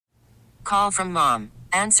call from mom.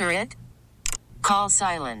 Answer it. Call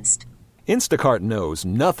silenced. Instacart knows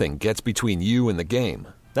nothing gets between you and the game.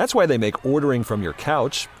 That's why they make ordering from your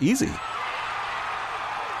couch easy.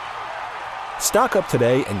 Stock up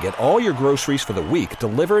today and get all your groceries for the week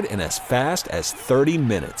delivered in as fast as 30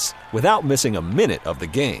 minutes without missing a minute of the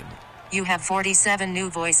game. You have 47 new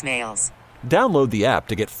voicemails. Download the app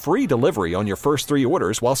to get free delivery on your first 3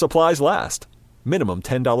 orders while supplies last. Minimum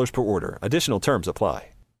 $10 per order. Additional terms apply.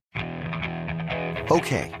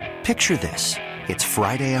 Okay, picture this. It's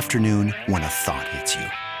Friday afternoon when a thought hits you.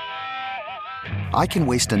 I can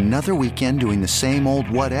waste another weekend doing the same old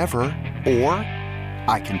whatever, or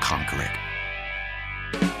I can conquer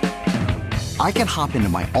it. I can hop into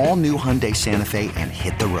my all-new Hyundai Santa Fe and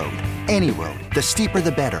hit the road. Any road. The steeper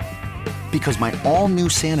the better. Because my all-new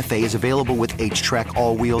Santa Fe is available with H-Track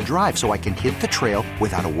all-wheel drive, so I can hit the trail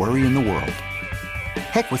without a worry in the world.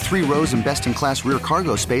 Heck, with 3 rows and best-in-class rear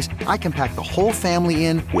cargo space, I can pack the whole family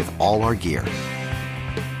in with all our gear.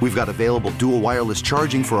 We've got available dual wireless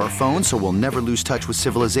charging for our phones, so we'll never lose touch with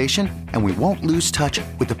civilization, and we won't lose touch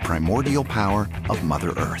with the primordial power of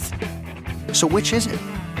Mother Earth. So which is it?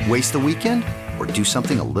 Waste the weekend or do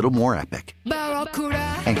something a little more epic?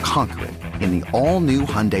 And conquer it in the all-new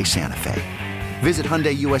Hyundai Santa Fe. Visit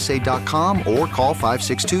HyundaiUSA.com or call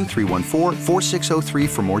 562-314-4603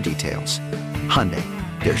 for more details. Hyundai,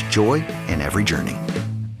 there's joy in every journey.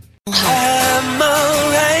 I'm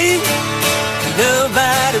alright,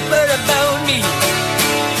 nobody but about me.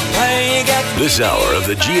 This hour of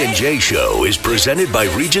the G&J Show is presented by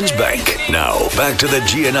Regions Bank. Now, back to the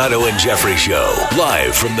Giannato and Jeffrey Show,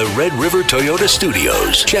 live from the Red River Toyota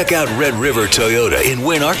Studios. Check out Red River Toyota in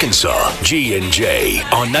Wynn, Arkansas. G&J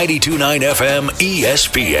on 92.9 FM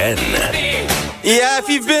ESPN. Yeah, if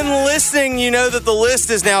you've been listening, you know that the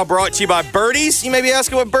list is now brought to you by Birdies. You may be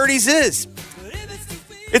asking what Birdies is.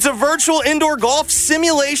 It's a virtual indoor golf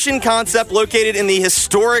simulation concept located in the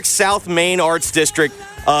historic South Main Arts District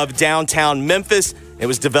of downtown Memphis. It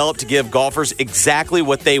was developed to give golfers exactly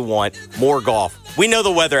what they want, more golf. We know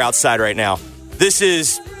the weather outside right now. This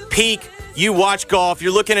is peak. You watch golf.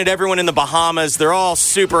 You're looking at everyone in the Bahamas. They're all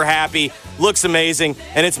super happy. Looks amazing,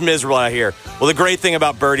 and it's miserable out here. Well, the great thing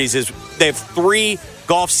about Birdies is they have 3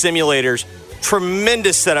 golf simulators.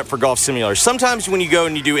 Tremendous setup for golf simulators. Sometimes when you go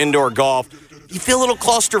and you do indoor golf, you feel a little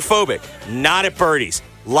claustrophobic. Not at Birdies.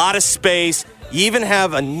 A lot of space. You even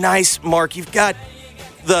have a nice mark. You've got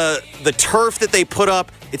the turf that they put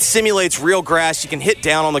up. It simulates real grass. You can hit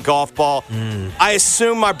down on the golf ball. I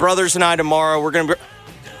assume my brothers and I tomorrow, we're going to be,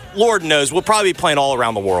 Lord knows, we'll probably be playing all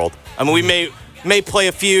around the world. I mean, we may play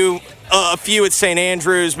a few at St.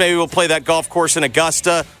 Andrews. Maybe we'll play that golf course in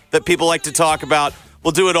Augusta that people like to talk about.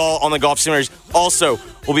 We'll do it all on the golf simulators. Also,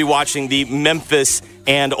 we'll be watching the Memphis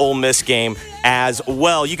and Ole Miss game as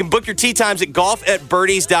well. You can book your tee times at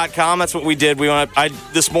golf@birdies.com. That's what we did.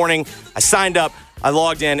 This morning, I signed up. I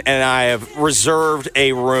logged in, and I have reserved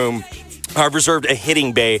a room. I've reserved a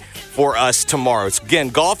hitting bay for us tomorrow. It's, again,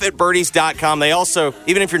 golf@birdies.com. They also,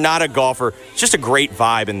 even if you're not a golfer, it's just a great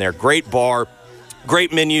vibe in there. Great bar,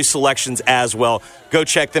 great menu selections as well. Go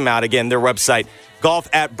check them out. Again, their website,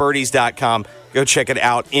 golf@birdies.com. Go check it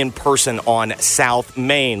out in person on South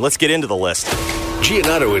Main. Let's get into the list.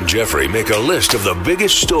 Giannato and Jeffrey make a list of the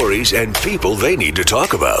biggest stories and people they need to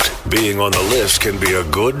talk about. Being on the list can be a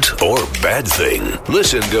good or bad thing.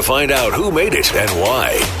 Listen to find out who made it and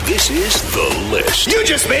why. This is The List. You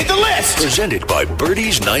just made the list! Presented by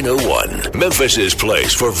Birdies 901, Memphis's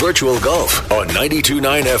place for virtual golf on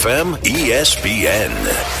 92.9 FM ESPN.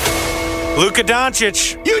 Luka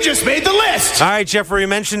Doncic. You just made the list! All right, Jeffrey, you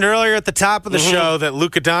mentioned earlier at the top of the show that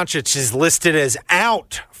Luka Doncic is listed as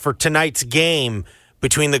out for tonight's game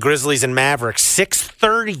between the Grizzlies and Mavericks.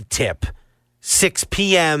 6:30 tip, 6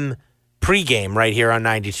 p.m. pregame right here on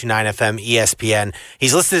 92.9 FM ESPN.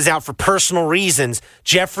 He's listed as out for personal reasons.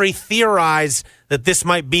 Jeffrey theorized that this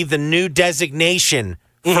might be the new designation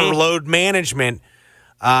for load management.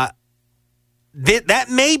 That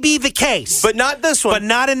may be the case. But not this one. But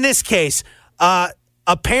not in this case.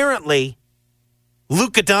 Apparently,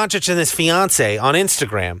 Luka Doncic and his fiance on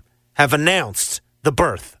Instagram have announced the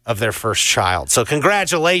birth of their first child. So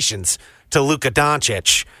congratulations to Luka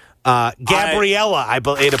Doncic. Gabriella,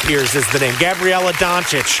 it appears is the name. Gabriella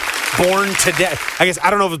Doncic, born today. I guess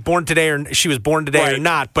I don't know if it was born today or she was born today or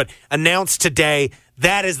not, but announced today.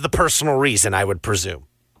 That is the personal reason, I would presume.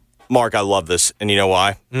 Mark, I love this, and you know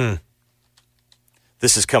why?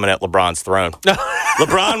 This is coming at LeBron's throne.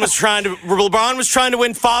 LeBron was trying to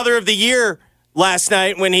win Father of the Year last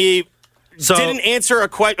night when he didn't answer a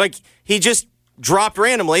question. Like, he just dropped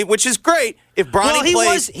randomly, which is great. If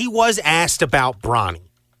Bronny he was asked about Bronny.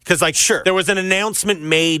 Because, Sure. there was an announcement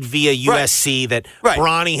made via USC that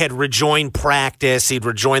Bronny had rejoined practice. He'd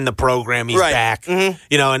rejoined the program. He's back. And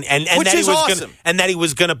Which that is awesome. and that he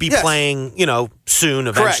was going to be playing, soon,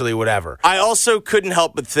 eventually, whatever. I also couldn't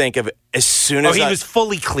help but think of as soon as he was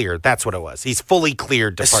fully cleared. That's what it was. He's fully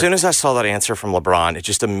cleared. As soon as I saw that answer from LeBron, it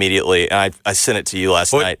just immediately, and I sent it to you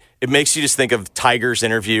last night, it makes you just think of Tiger's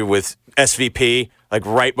interview with SVP,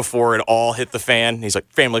 right before it all hit the fan. He's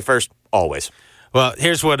like, family first, always. Well,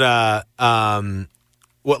 here's what LeBron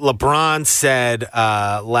said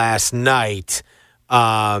last night.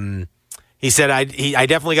 He said, I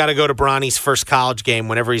definitely got to go to Bronny's first college game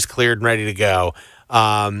whenever he's cleared and ready to go.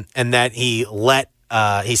 And that he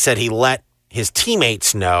said he let his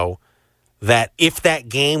teammates know that if that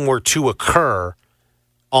game were to occur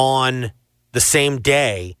on the same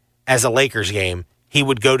day as a Lakers game, he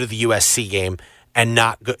would go to the USC game and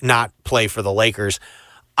not play for the Lakers.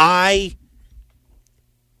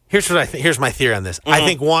 Here's my theory on this. Mm-hmm. I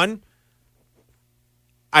think, one,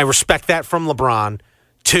 I respect that from LeBron.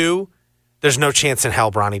 Two, there's no chance in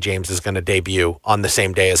hell Bronny James is going to debut on the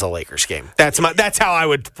same day as a Lakers game. That's how I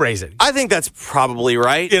would phrase it. I think that's probably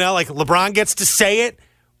right. LeBron gets to say it,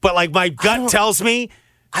 but my gut tells me.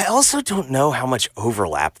 I also don't know how much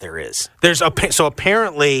overlap there is. So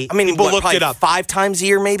apparently, people looked it up 5 times a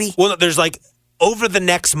year, maybe. Well, there's over the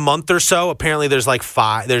next month or so. Apparently, there's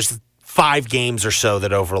 5. There's 5 games or so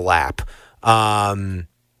that overlap.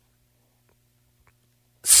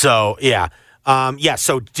 So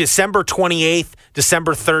December 28th,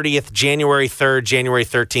 December 30th, January 3rd, January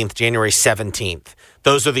 13th, January 17th.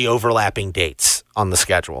 Those are the overlapping dates on the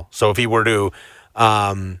schedule. So if he were to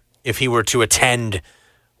attend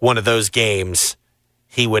one of those games,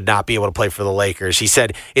 he would not be able to play for the Lakers. He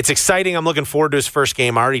said, "It's exciting. I'm looking forward to his first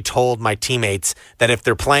game. I already told my teammates that if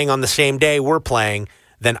they're playing on the same day we're playing,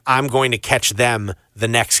 then I'm going to catch them the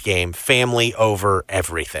next game. Family over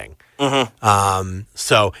everything."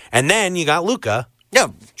 Mm-hmm. And then you got Luka. Yeah,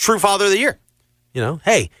 true father of the year.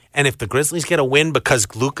 Hey, and if the Grizzlies get a win because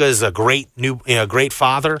Luka is a great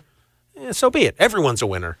father, so be it. Everyone's a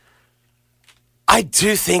winner. I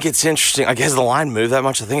do think it's interesting. Has the line moved that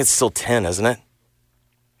much? I think it's still 10, isn't it?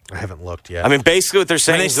 I haven't looked yet. Basically what they're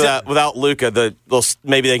saying is that without Luka,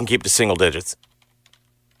 maybe they can keep to single digits.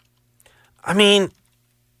 It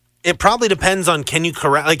probably depends on can you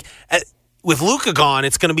corral. With Luka gone,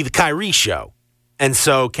 it's going to be the Kyrie show. And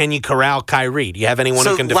so can you corral Kyrie? Do you have anyone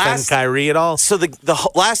who can defend Kyrie at all? So the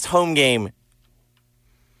last home game,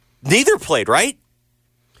 neither played, right?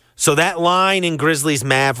 So that line in Grizzlies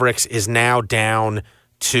Mavericks is now down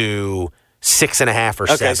to 6.5 or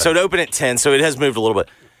 7. Okay, so it opened at 10, so it has moved a little bit.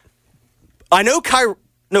 I know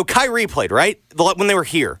Kyrie played, right? When they were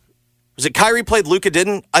here. Was it Kyrie played, Luka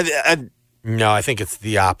didn't? No, I think it's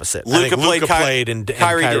the opposite. Luka played and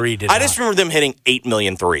Kyrie did not. I just remember them hitting 8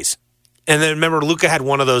 million threes. And then remember, Luka had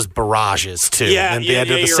one of those barrages too. At the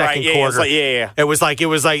end of the second quarter. It was like,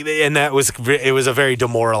 and it was a very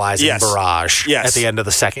demoralizing barrage. Yes. At the end of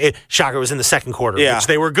the second. Shocker, it was in the second quarter, which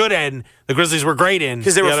they were good in. The Grizzlies were great in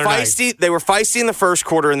because they were feisty. Night. They were feisty in the first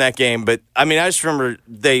quarter in that game, but I just remember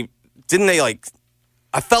I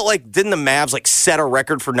felt like didn't the Mavs set a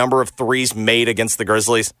record for number of threes made against the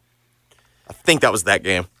Grizzlies? I think that was that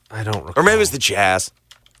game. I don't recall. Or maybe it was the Jazz.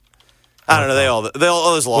 I don't know. They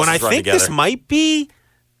all those losses when I think together. This might be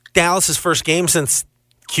Dallas's first game since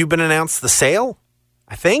Cuban announced the sale.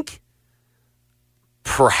 I think.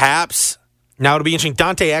 Perhaps. Now it'll be interesting.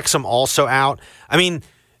 Dante Exum also out.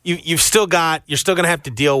 You're still going to have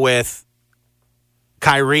to deal with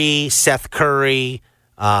Kyrie, Seth Curry,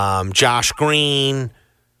 Josh Green,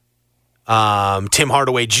 Tim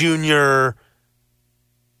Hardaway Jr.,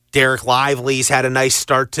 Derek Lively's had a nice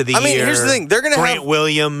start to the year. Here's the thing. They're going to have Grant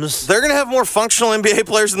Williams. They're going to have more functional NBA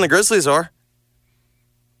players than the Grizzlies are.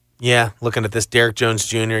 Yeah, looking at this, Derek Jones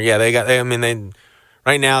Jr. Yeah, they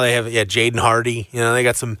right now they have Jaden Hardy. They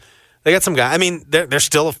got some guys. They're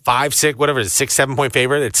still a 5, 6, whatever it is, 6, 7 point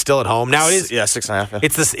favorite. It's still at home. Now it is 6.5. Yeah.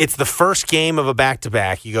 It's the first game of a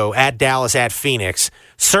back-to-back. You go at Dallas, at Phoenix.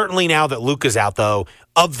 Certainly now that Luka's out, though,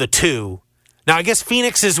 of the two. Now I guess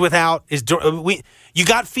Phoenix is without you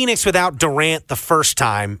got Phoenix without Durant the first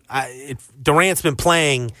time. Durant's been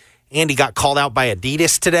playing, and he got called out by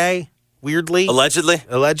Adidas today, weirdly.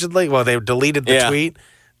 Allegedly. Well, they deleted the tweet.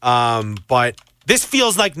 But this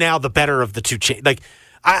feels like now the better of the two.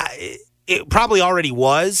 It probably already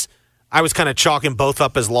was. I was kind of chalking both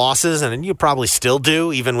up as losses, and you probably still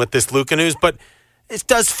do, even with this Luka news. But it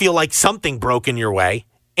does feel like something broke in your way.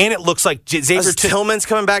 And it looks like Xavier Tillman's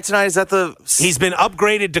coming back tonight. Is that he's been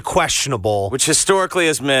upgraded to questionable, which historically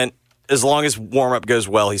has meant as long as warm-up goes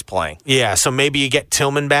well, he's playing. Yeah, so maybe you get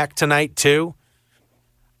Tillman back tonight, too?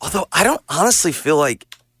 Although I don't honestly feel like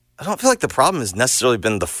the problem has necessarily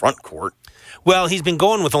been the front court. Well, he's been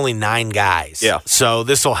going with only 9 guys. Yeah. So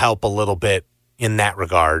this will help a little bit in that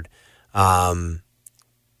regard. You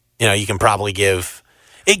can probably give...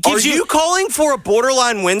 Are you calling for a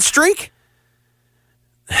borderline win streak?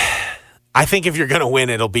 I think if you're going to win,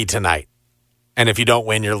 it'll be tonight. And if you don't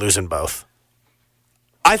win, you're losing both.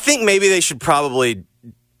 I think maybe they should probably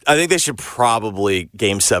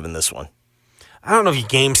game 7 this one. I don't know if you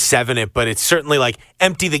game 7 it, but it's certainly like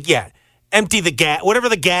empty the gas, whatever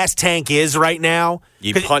the gas tank is right now.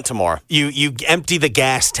 You punt tomorrow. You empty the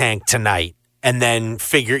gas tank tonight, and then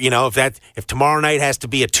figure, if tomorrow night has to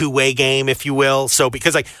be a 2-way game, if you will. So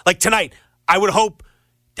because like tonight, I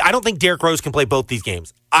don't think Derrick Rose can play both these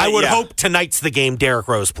games. I would hope tonight's the game Derrick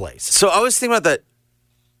Rose plays. So I was thinking about that.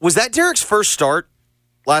 Was that Derrick's first start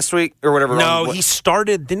last week or whatever? No, he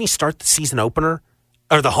started. Didn't he start the season opener?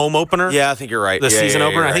 Or the home opener? Yeah, I think you're right. The season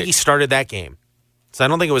opener? I think he started that game. So I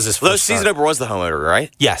don't think it was his first season opener was the home opener,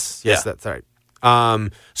 right? Yes, that's right.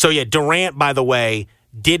 Durant, by the way,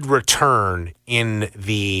 did return in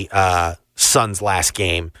the Suns' last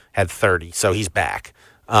game, had 30, so he's back.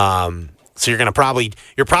 So you're probably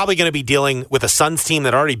going to be dealing with a Suns team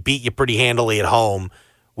that already beat you pretty handily at home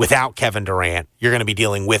without Kevin Durant. You're going to be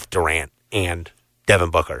dealing with Durant and Devin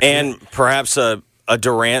Booker. And perhaps a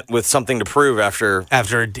Durant with something to prove after.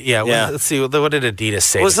 Let's see. What did Adidas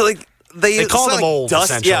say? Was it like they called him old?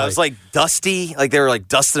 Essentially, yeah, it was like dusty. Like they were like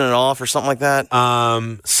dusting it off or something like that.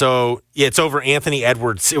 It's over Anthony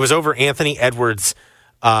Edwards. It was over Anthony Edwards'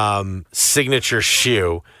 signature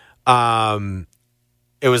shoe.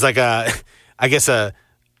 It was like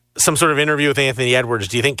some sort of interview with Anthony Edwards.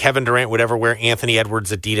 Do you think Kevin Durant would ever wear Anthony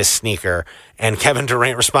Edwards' Adidas sneaker? And Kevin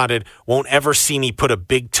Durant responded, "Won't ever see me put a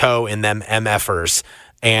big toe in them MFers."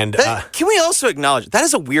 And can we also acknowledge that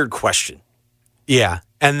is a weird question? Yeah.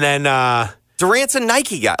 And then Durant's a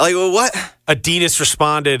Nike guy. Like what? Adidas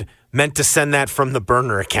responded, "Meant to send that from the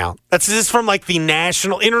burner account." This is from like the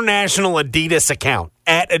international Adidas account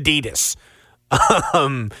at Adidas.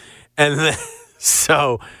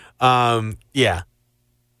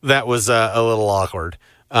 That was a little awkward.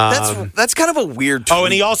 That's kind of a weird tweet. Oh,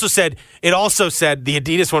 and it also said the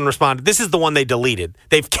Adidas one responded. This is the one they deleted.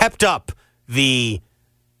 They've kept up the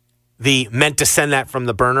meant to send that from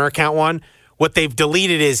the burner account one. What they've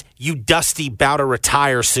deleted is "you dusty bout to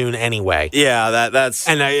retire soon anyway." Yeah, that's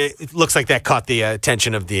and it looks like that caught the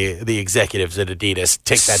attention of the executives at Adidas.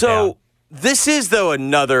 Take that down. So this is though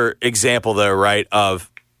another example though, right?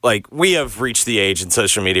 Of like we have reached the age in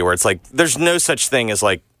social media where it's like there's no such thing as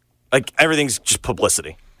like everything's just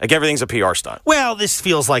publicity. Like everything's a PR stunt. Well, this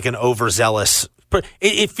feels like an overzealous.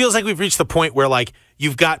 It feels like we've reached the point where like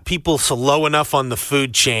you've got people so low enough on the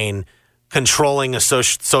food chain controlling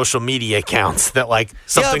social media accounts that like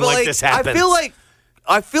something like this happens.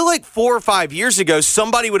 I feel like 4 or 5 years ago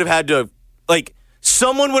somebody would have had to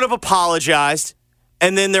someone would have apologized,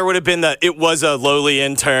 and then there would have been it was a lowly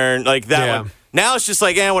intern like that one. Now it's just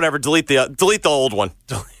like whatever. Delete the old one.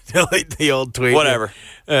 Delete the old tweet. Whatever.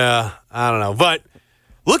 I don't know, but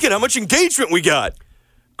look at how much engagement we got.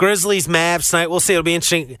 Grizzlies, Mavs tonight. We'll see. It'll be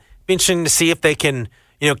interesting to see if they can.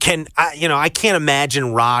 I can't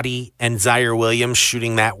imagine Roddy and Zaire Williams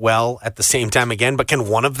shooting that well at the same time again. But can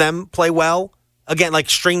one of them play well again? Like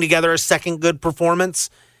string together a second good performance.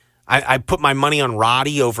 I put my money on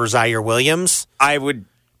Roddy over Zaire Williams. I would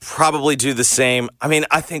probably do the same. I mean,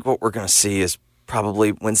 I think what we're going to see is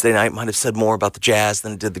probably Wednesday night might have said more about the Jazz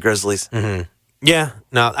than it did the Grizzlies. Mm-hmm. Yeah.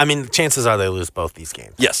 No, I mean, chances are they lose both these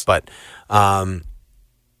games. Yes. But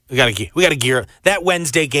we got to gear up. That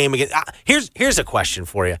Wednesday game again. Here's a question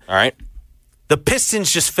for you. All right. The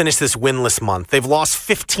Pistons just finished this winless month. They've lost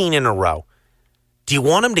 15 in a row. Do you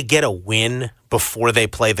want them to get a win before they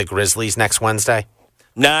play the Grizzlies next Wednesday?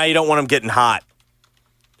 Nah, you don't want them getting hot.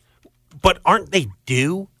 But aren't they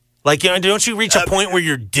due? Like, don't you reach a point where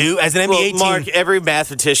you're due as an NBA team? Mark, every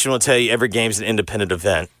mathematician will tell you every game's an independent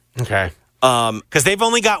event. Okay. Because they've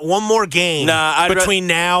only got one more game between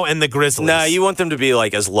now and the Grizzlies. No, you want them to be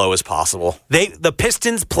like as low as possible. The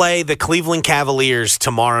Pistons play the Cleveland Cavaliers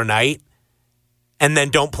tomorrow night, and then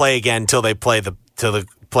don't play again until they play the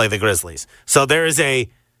Grizzlies. So there is a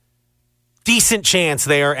decent chance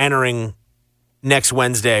they are entering next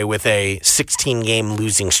Wednesday with a 16-game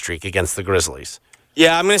losing streak against the Grizzlies.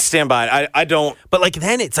 Yeah, I'm going to stand by it. I don't. But like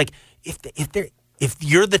then it's like if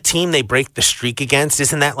you're the team they break the streak against,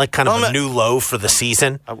 isn't that like kind of a new low for the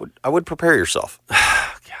season? I would prepare yourself.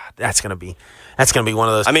 God, that's gonna be one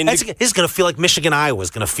of those. I mean, this is gonna feel like Michigan, Iowa is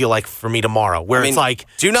gonna feel like for me tomorrow, where it's like,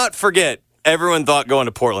 do not forget, everyone thought going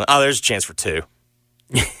to Portland, there's a chance for 2.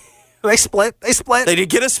 They split. They did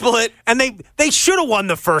get a split. And they should have won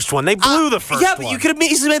the first one. They blew the first one. Yeah, but you could have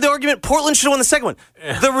easily made the argument Portland should have won the second one.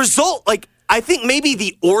 Yeah. The result, I think maybe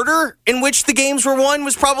the order in which the games were won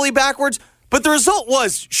was probably backwards, but the result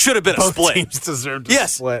should have been a split. Both teams deserved a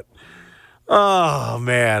split. Oh,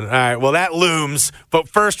 man. All right, well, that looms. But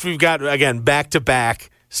first, we've got, again, back-to-back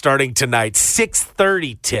starting tonight.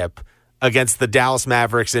 6:30 tip against the Dallas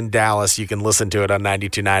Mavericks in Dallas. You can listen to it on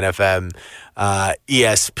 92.9 FM,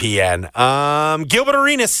 ESPN. Gilbert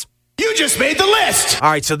Arenas. You just made the list.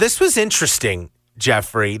 All right, so this was interesting,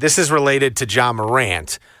 Jeffrey. This is related to Ja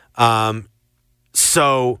Morant.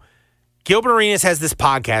 So Gilbert Arenas has this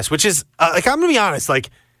podcast, which is, I'm going to be honest, we've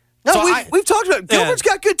talked about it. Gilbert's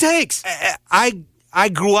got good takes. I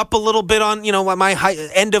grew up a little bit on, my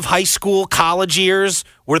end of high school, college years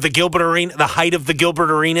were the height of the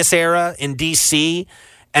Gilbert Arenas era in D.C.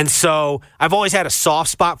 And so I've always had a soft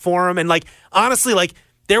spot for him. And honestly,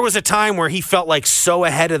 there was a time where he felt so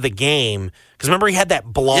ahead of the game. Because remember he had that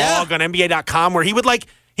blog on NBA.com where he would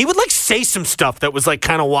say some stuff that was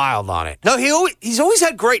kind of wild on it. No, he's always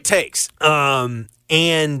had great takes. And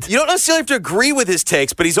you don't necessarily have to agree with his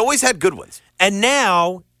takes, but he's always had good ones. And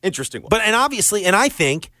now, interesting one. But obviously, and I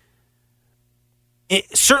think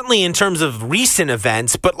certainly in terms of recent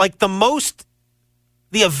events, but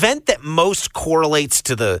the event that most correlates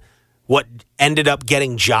to what ended up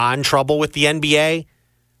getting Ja in trouble with the NBA,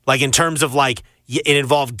 in terms of it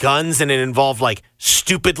involved guns and it involved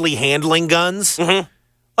stupidly handling guns. Mm-hmm.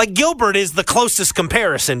 Gilbert is the closest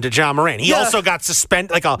comparison to Ja Morant. He also got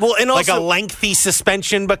suspended, a lengthy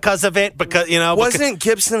suspension because of it. Wasn't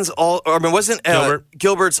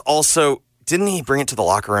Gilbert's also? Didn't he bring it to the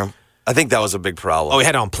locker room? I think that was a big problem. Oh, he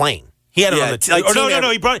had it on plane. He had it on the. No.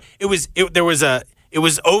 He brought it. It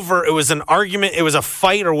was an argument. It was a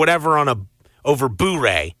fight or whatever over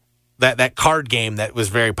Boo-Ray, that card game that was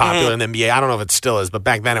very popular in the NBA. I don't know if it still is, but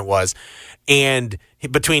back then it was. And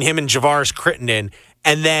between him and Javaris Crittenden.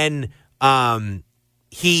 And then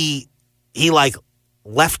he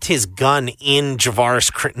left his gun in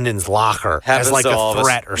Javaris Crittenden's locker as a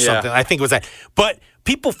threat or something. I think it was that. But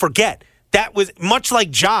people forget that was much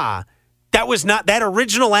like Ja. That was not that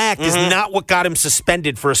original act is not what got him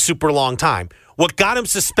suspended for a super long time. What got him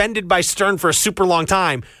suspended by Stern for a super long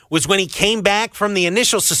time was when he came back from the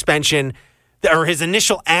initial suspension or his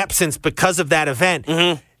initial absence because of that event.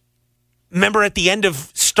 Remember at the end of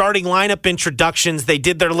starting lineup introductions, they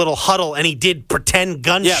did their little huddle, and he did pretend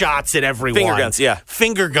gunshots at everyone.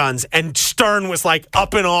 Finger guns. And Stern was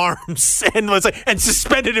up in arms and and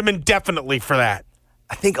suspended him indefinitely for that.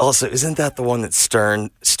 I think also, isn't that the one that Stern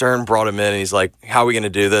brought him in and he's like, how are we going to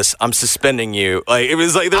do this? I'm suspending you. It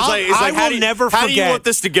was how do you want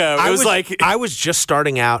this to go? I was just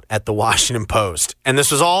starting out at the Washington Post, and this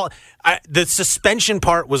was all, the suspension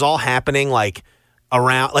part was all happening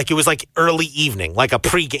around, it was early evening, a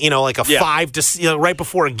pre-game, 5 to, right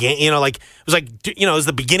before a game, it was it was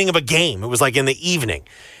the beginning of a game. It was in the evening.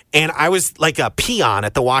 And I was a peon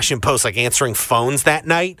at the Washington Post, answering phones that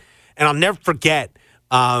night. And I'll never forget,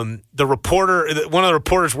 one of the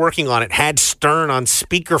reporters working on it had Stern on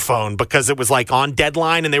speakerphone because it was on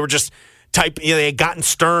deadline and they were just they had gotten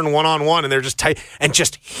Stern one-on-one and they're just and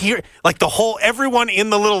just hear everyone in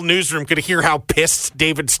the little newsroom could hear how pissed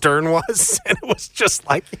David Stern was. And it was just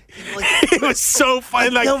it was so funny.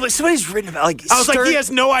 No, but somebody's written about I was Stern, he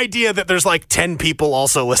has no idea that there's 10 people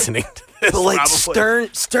also listening to this.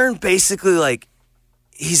 But Stern basically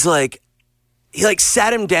he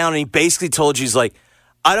sat him down and he basically told you, he's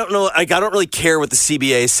I don't know. I don't really care what the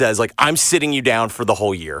CBA says. I'm sitting you down for the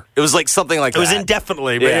whole year. It was something like that. It was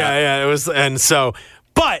indefinitely. But yeah. It was, and so.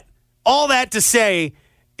 But all that to say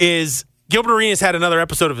is Gilbert Arenas had another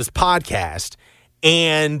episode of his podcast,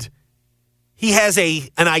 and he has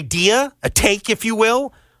an idea, a take, if you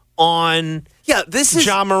will, on this is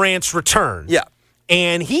Ja Morant's return. Yeah,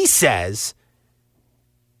 and he says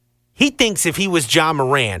he thinks if he was Ja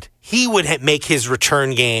Morant, he would make his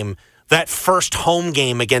return game that first home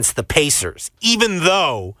game against the Pacers, even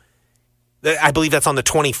though I believe that's on the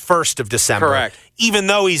 21st of December. Correct. Even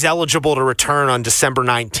though he's eligible to return on December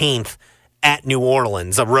 19th at New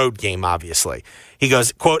Orleans, a road game, obviously. He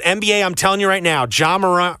goes, quote, NBA, I'm telling you right now, Ja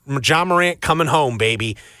Morant coming home,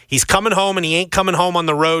 baby. He's coming home, and he ain't coming home on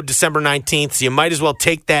the road December 19th, so you might as well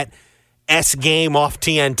take that S game off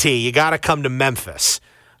TNT. You got to come to Memphis.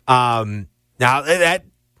 Now, that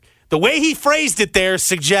the way he phrased it there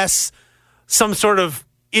suggests some sort of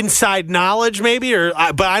inside knowledge, maybe,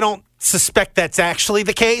 but I don't suspect that's actually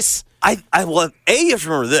the case. You have to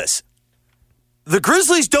remember this. The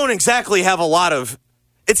Grizzlies don't exactly have a lot of...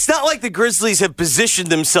 It's not like the Grizzlies have positioned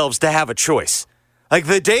themselves to have a choice. Like,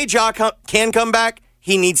 the day Ja can come back,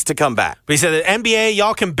 he needs to come back. But he said, NBA,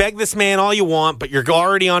 y'all can beg this man all you want, but you're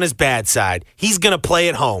already on his bad side. He's going to play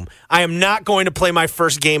at home. I am not going to play my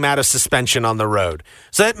first game out of suspension on the road.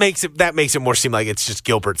 So that makes it more seem like it's just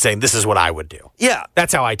Gilbert saying, this is what I would do. Yeah.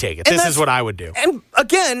 That's how I take it. This is what I would do. And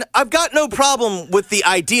again, I've got no problem with the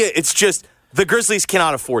idea. It's just the Grizzlies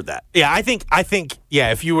cannot afford that. Yeah, I think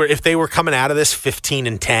if they were coming out of this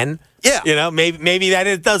 15-10, maybe that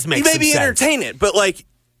it does make some sense. Maybe entertain it, but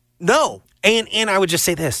no. And I would just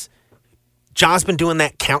say this. Ja's been doing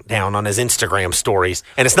that countdown on his Instagram stories,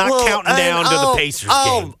 and it's not counting down to the Pacers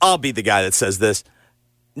game. I'll be the guy that says this.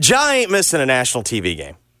 Ja ain't missing a national TV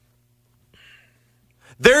game.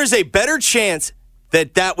 There is a better chance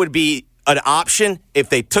that would be an option if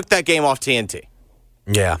they took that game off TNT.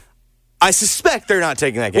 Yeah. I suspect they're not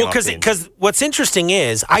taking that game off TNT. Because what's interesting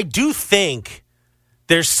is I do think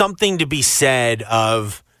there's something to be said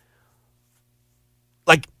of,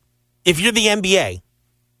 if you're the NBA,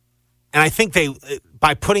 and I think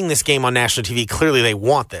by putting this game on national TV, clearly they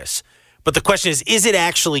want this. But the question is it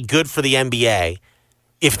actually good for the NBA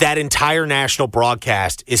if that entire national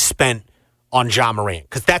broadcast is spent on Ja Morant?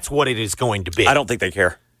 Because that's what it is going to be. I don't think they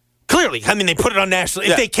care. Clearly. I mean, they put it on national.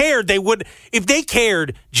 If they cared, they would. If they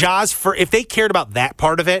cared, if they cared about that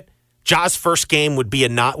part of it, Ja's first game would be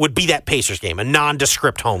that Pacers game, a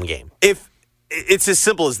nondescript home game. If it's as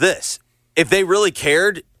simple as this. If they really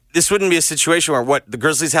cared, this wouldn't be a situation where the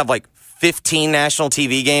Grizzlies have 15 national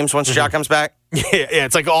TV games once Ja comes back. Yeah,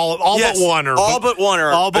 it's like all but one, or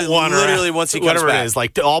literally once he comes whatever back. it is, I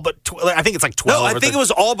think it's 12. No, I think it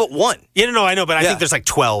was all but one. Yeah, no, I know, but I think there's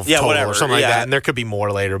 12 total whatever. or something like that, and there could be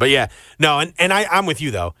more later. But yeah, no, and I'm with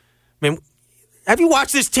you though. I mean, have you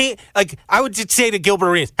watched this team? I would just say to Gilbert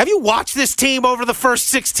Arenas, have you watched this team over the first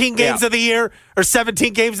 16 games of the year or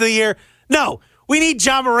 17 games of the year? No. We need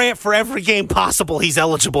Ja Morant for every game possible he's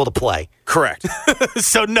eligible to play. Correct.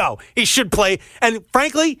 So, no, he should play. And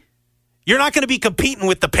frankly, you're not going to be competing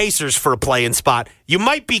with the Pacers for a play-in spot. You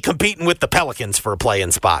might be competing with the Pelicans for a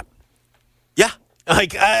play-in spot. Yeah.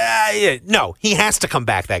 No, he has to come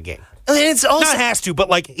back that game. I mean, it's also, not has to,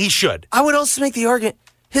 but he should. I would also make the argument,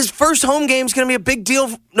 his first home game is going to be a big deal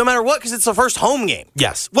no matter what because it's the first home game.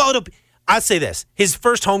 Yes. Well, I'd say this. His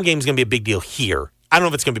first home game is going to be a big deal here. I don't know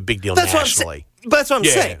if it's going to be a big deal nationally. But that's what I'm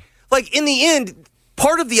saying. In the end,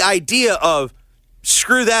 part of the idea of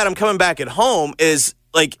screw that, I'm coming back at home is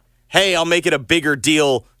hey, I'll make it a bigger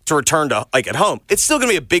deal to return to at home. It's still going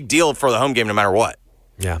to be a big deal for the home game no matter what.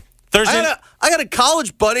 Yeah. Thursday. I got a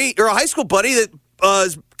college buddy or a high school buddy that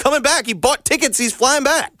is coming back. He bought tickets. He's flying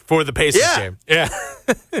back for the Pacers game. Yeah.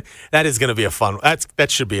 That is going to be that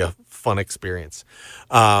should be a fun experience.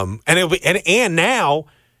 And now.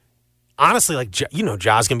 Honestly, Ja's going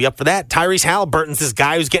to be up for that. Tyrese Halliburton's this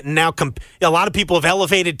guy who's getting now. A lot of people have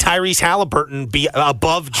elevated Tyrese Halliburton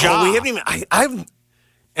above Ja. We haven't even.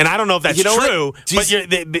 And I don't know if that's true.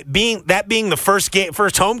 But being the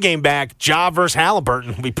first home game back, Ja versus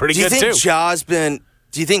Halliburton will be pretty good too. Do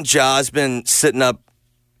you think Ja's been sitting up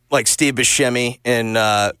like Steve Buscemi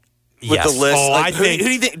with the list? Oh, I think. Who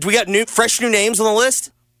do you think? Do we got fresh new names on the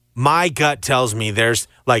list? My gut tells me there's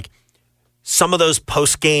some of those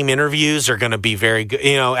post-game interviews are going to be very good.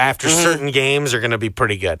 After certain games are going to be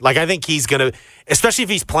pretty good. I think he's going to, especially if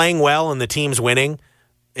he's playing well and the team's winning.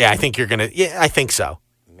 Yeah, I think you're going to. Yeah, I think so.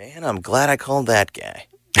 Man, I'm glad I called that guy.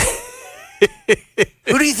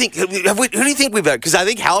 Who do you think? Who do you think we've got? Because I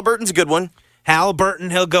think Halliburton's a good one. Halliburton,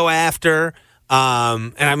 he'll go after.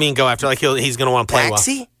 And I mean, go after he's going to want to play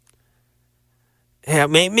well. Yeah,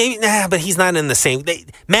 maybe, but he's not in the same.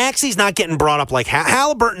 Maxey's not getting brought up like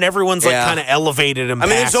Halliburton. Everyone's kind of elevated him. I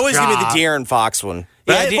mean, there's always going to be the De'Aaron Fox one.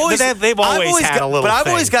 But they've always had a little. But I've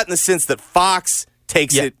always gotten the sense that Fox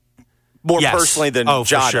takes it more personally than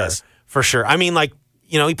Ja does. For sure. I mean,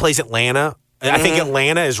 he plays Atlanta. I think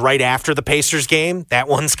Atlanta is right after the Pacers game. That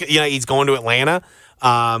one's he's going to Atlanta.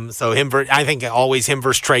 So I think always him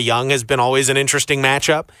versus Trae Young has been always an interesting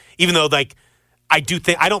matchup. Even though I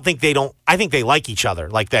think they like each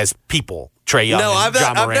other, as people, Trae Young and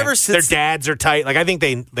Ja Morant. I've never their dads are tight. I think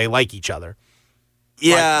they like each other.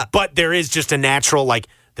 Yeah. But there is just a natural,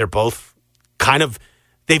 they're both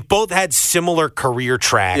they've both had similar career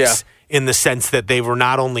tracks in the sense that they were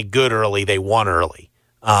not only good early, they won early.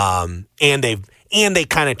 And they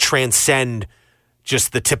kind of transcend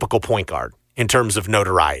just the typical point guard in terms of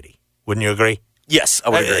notoriety. Wouldn't you agree? Yes, I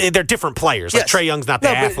would agree. They're different players. Trae Young's not the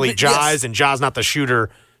athlete Ja is, and Ja's not the shooter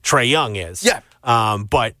Trae Young is. Yeah.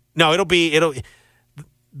 But No, it'll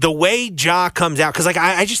the way Ja comes out, because like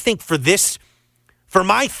I just think for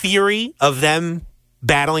my theory of them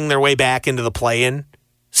battling their way back into the play-in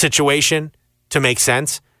situation to make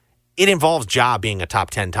sense, it involves Ja being a top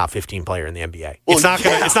 10, top 15 player in the NBA. Well,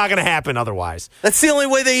 it's not gonna happen otherwise. That's the only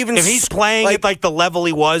way they even. If he's playing at like the level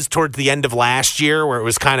he was towards the end of last year, where it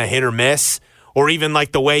was kind of hit or miss, or even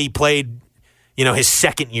like the way he played, his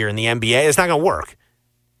second year in the NBA, it's not gonna work.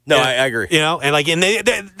 No, I agree. And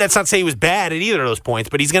that's not to say he was bad at either of those points,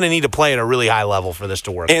 but he's going to need to play at a really high level for this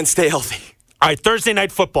to work. And stay healthy. All right, Thursday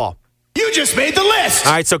Night Football. You just made the list.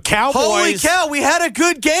 All right, so Cowboys. Holy cow, we had a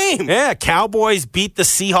good game. Yeah, Cowboys beat the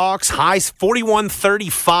Seahawks. High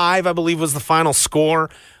 41-35, I believe, was the final score.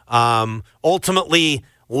 Ultimately,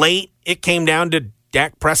 late, it came down to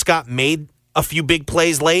Dak Prescott made a few big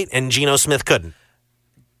plays late, and Geno Smith couldn't.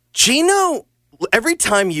 Geno, every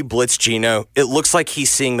time you blitz Geno, it looks like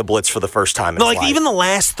he's seeing the blitz for the first time in his life. Even the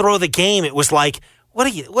last throw of the game, it was like,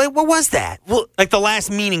 what was that? Well, like the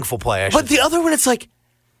last meaningful play, But the other one, it's like,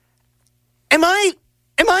 Am I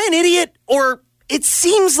an idiot? Or it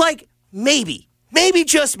seems like maybe,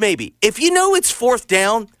 just maybe, if you know it's fourth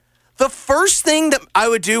down, the first thing that I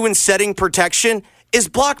would do when setting protection is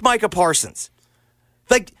block Micah Parsons.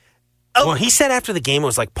 Well, he said after the game it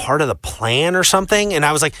was like part of the plan or something, and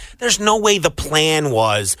I was like, there's no way the plan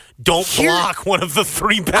was don't block one of the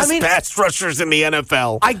three best pass rushers in the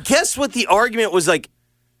NFL. I guess what the argument was like,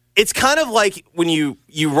 it's kind of like when you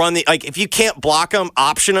run if you can't block them,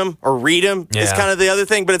 option them or read them is kind of the other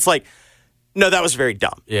thing. But it's like, no, that was very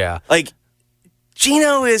dumb. Yeah. Like,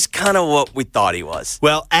 Geno is kind of what we thought he was.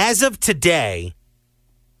 Well, as of today,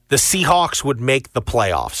 the Seahawks would make the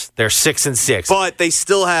playoffs. They're 6-6. But they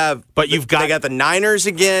still have. But they got the Niners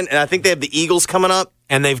again, and I think they have the Eagles coming up.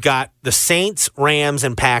 And they've got the Saints, Rams,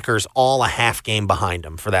 and Packers all a half game behind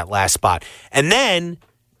them for that last spot. And then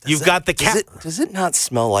you've got the Does it not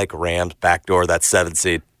smell like Rams backdoor, that 7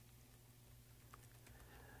 seed?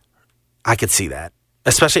 I could see that.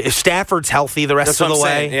 Especially if Stafford's healthy the rest of the way.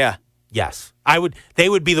 Saying, yeah. Yes. They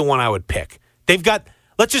would be the one I would pick. They've got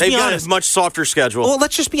let's just be honest. They've got a much softer schedule. Well,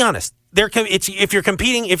 let's just be honest. If you're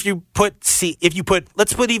competing,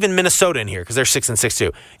 let's put even Minnesota in here because they're 6-6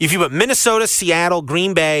 too. If you put Minnesota, Seattle,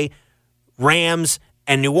 Green Bay, Rams,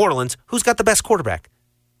 and New Orleans, who's got the best quarterback?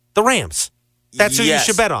 The Rams. That's who you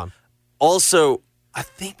should bet on. Also, I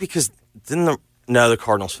think because the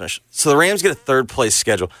Cardinals finished. So the Rams get a third place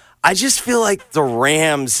schedule. I just feel like the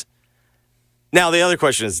Rams. Now the other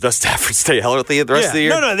question is, does Stafford stay healthy the rest of the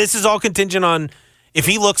year? No. This is all contingent on if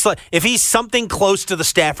he's something close to the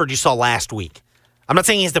Stafford you saw last week. I'm not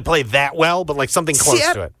saying he has to play that well, but like something close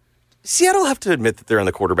to it. Seattle have to admit that they're in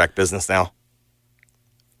the quarterback business now.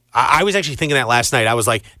 I was actually thinking that last night. I was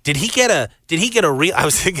like, did he get a real? I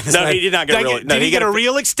was thinking this night, he did not get a real. Did he get a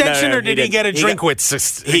real extension or did he get a Drinkwitz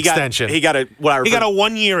extension? He got a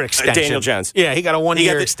 1 year extension. Daniel Jones. Yeah, he got a 1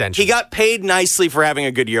 year extension. He got paid nicely for having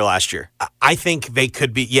a good year last year. I think they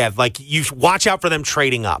could be. Yeah, like you watch out for them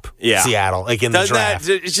trading up. Yeah. Seattle like in the draft.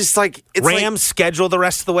 It's just like Rams schedule the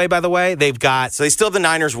rest of the way. By the way, they've got so they still have the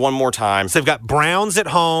Niners one more time. So they've got Browns at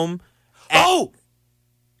home. Did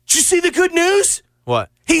you see the good news? What?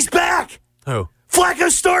 He's back. Who?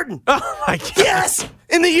 Flacco's starting. Oh, my God. Yes!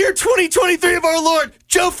 In the year 2023 of our Lord,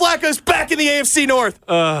 Joe Flacco's back in the AFC North.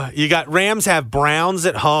 You got Rams have Browns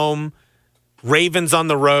at home, Ravens on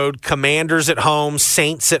the road, Commanders at home,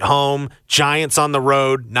 Saints at home, Giants on the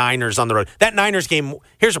road, Niners on the road. That Niners game,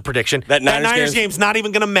 here's a prediction. That Niners game's not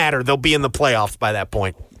even going to matter. They'll be in the playoffs by that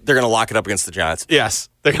point. They're going to lock it up against the Giants. Yes.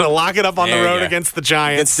 They're going to lock it up on the road against the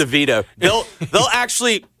Giants. Against DeVito. They'll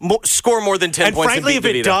actually score more than 10 points. And frankly, if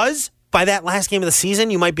it does, by that last game of the season,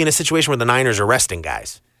 you might be in a situation where the Niners are resting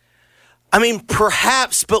guys. I mean,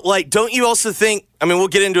 perhaps, but don't you also think? I mean, we'll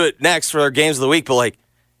get into it next for our games of the week, but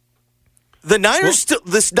the Niners,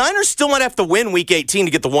 Niners still might have to win Week 18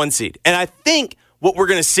 to get the 1 seed, and I think what we're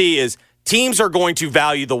going to see is teams are going to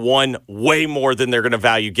value the 1 way more than they're going to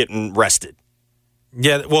value getting rested.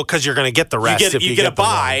 Yeah, well, because you're going to get the rest. You get a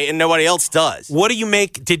bye, and nobody else does. What do you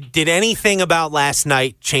make? Did anything about last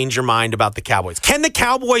night change your mind about the Cowboys? Can the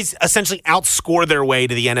Cowboys essentially outscore their way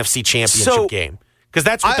to the NFC Championship game? Because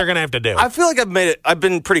that's what they're going to have to do. I feel like I've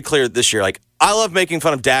been pretty clear this year. I love making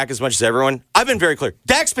fun of Dak as much as everyone. I've been very clear.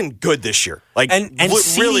 Dak's been good this year. And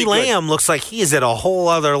really CeeDee Lamb looks like he is at a whole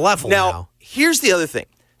other level now. Here's the other thing.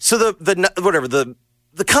 So the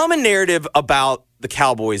common narrative about the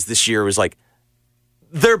Cowboys this year was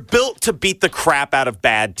they're built to beat the crap out of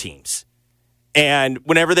bad teams. And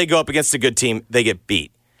whenever they go up against a good team, they get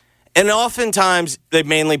beat. And oftentimes, they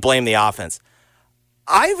mainly blame the offense.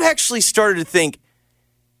 I've actually started to think,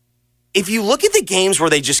 if you look at the games where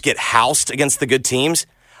they just get housed against the good teams,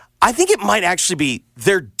 I think it might actually be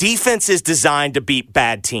their defense is designed to beat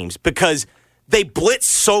bad teams because they blitz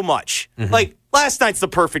so much. Mm-hmm. Like, last night's the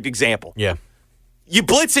perfect example. Yeah. You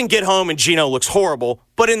blitz and get home, and Geno looks horrible.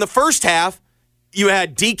 But in the first half, you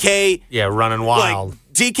had DK. Yeah, running wild. Like,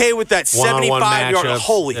 DK with that 75-yard.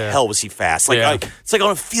 Holy hell, was he fast. Like, it's like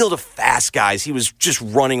on a field of fast guys, he was just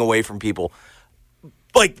running away from people.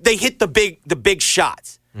 Like, they hit the big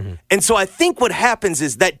shots. Mm-hmm. And so I think what happens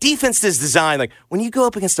is that defense is designed, like, when you go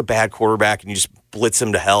up against a bad quarterback and you just blitz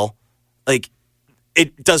him to hell, like,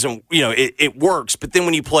 it doesn't, it works. But then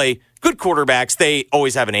when you play good quarterbacks, they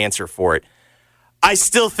always have an answer for it. I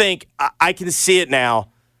still think I can see it now.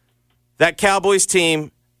 That Cowboys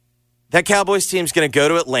team's going to go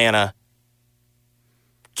to Atlanta,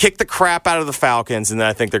 kick the crap out of the Falcons, and then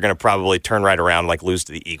I think they're going to probably turn right around and like lose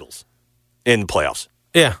to the Eagles in the playoffs.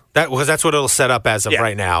 Yeah, that's what it'll set up as of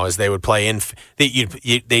right now. Is they would play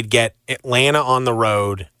they'd get Atlanta on the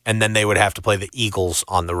road, and then they would have to play the Eagles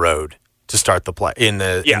on the road to start the play in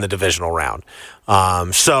the divisional round.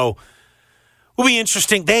 So will be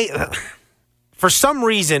interesting. For some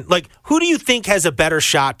reason, like, who do you think has a better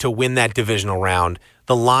shot to win that divisional round,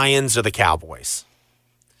 the Lions or the Cowboys?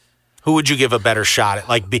 Who would you give a better shot at,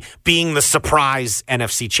 like, being the surprise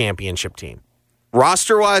NFC championship team?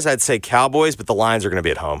 Roster-wise, I'd say Cowboys, but the Lions are going to be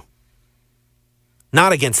at home.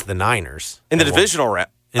 Not against the Niners. In the divisional round.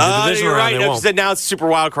 In the divisional round, they won't. Now it's Super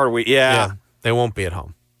Wild Card week. Yeah. They won't be at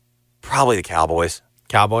home. Probably the Cowboys.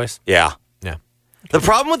 Cowboys? Yeah. Yeah. The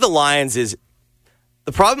problem with the Lions is,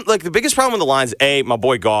 the biggest problem with the Lions, my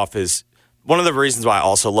boy Goff is, one of the reasons why I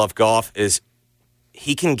also love Goff is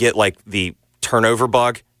he can get, like, the turnover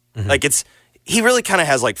bug. Mm-hmm. Like, he really kind of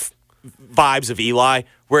has, like, vibes of Eli,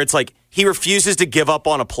 where it's like he refuses to give up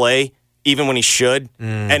on a play even when he should.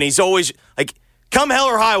 And he's always, like, come hell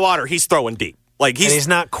or high water, he's throwing deep. Like, he's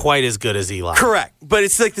not quite as good as Eli. Correct. But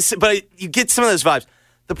it's like but you get some of those vibes.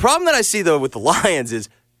 The problem that I see, though, with the Lions is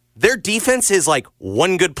their defense is like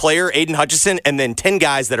one good player, Aiden Hutchinson, and then 10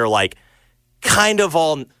 guys that are like kind of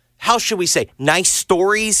all, how should we say, nice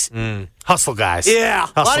stories. Hustle guys. Yeah.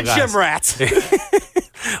 Hustle a lot of guys. gym rats.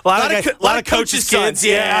 A lot of coaches' kids.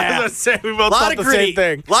 Yeah. I was gonna say, we both thought the same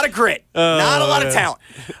thing. A lot of grit. Not a lot of talent.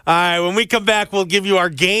 All right, when we come back, we'll give you our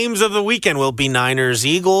games of the weekend. Will it be Niners,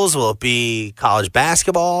 Eagles? Will it be college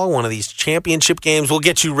basketball? One of these championship games? We'll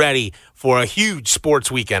get you ready for a huge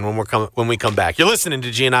sports weekend when we come back. You're listening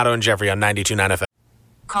to Giannato and Jeffrey on 92.9 FM.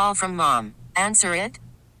 Call from mom. Answer it.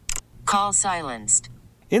 Call silenced.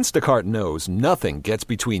 Instacart knows nothing gets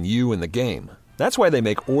between you and the game. That's why they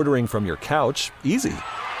make ordering from your couch easy.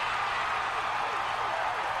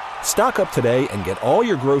 Stock up today and get all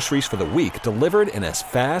your groceries for the week delivered in as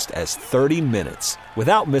fast as 30 minutes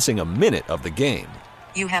without missing a minute of the game.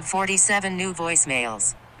 You have 47 new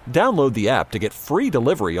voicemails. Download the app to get free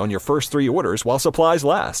delivery on your first 3 orders while supplies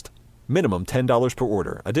last. Minimum $10 per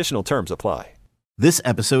order. Additional terms apply. This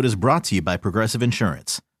episode is brought to you by Progressive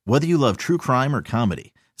Insurance. Whether you love true crime or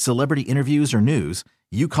comedy, celebrity interviews or news,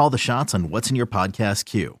 you call the shots on what's in your podcast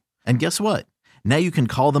queue. And guess what? Now you can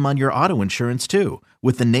call them on your auto insurance too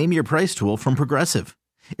with the Name Your Price tool from Progressive.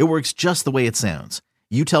 It works just the way it sounds.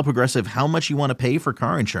 You tell Progressive how much you want to pay for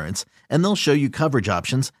car insurance, and they'll show you coverage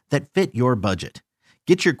options that fit your budget.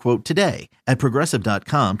 Get your quote today at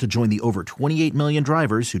Progressive.com to join the over 28 million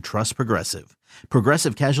drivers who trust Progressive.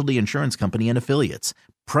 Progressive Casualty Insurance Company and Affiliates.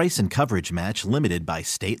 Price and coverage match limited by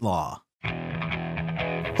state law.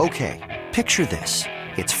 Okay, picture this.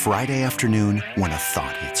 It's Friday afternoon when a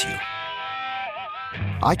thought hits you.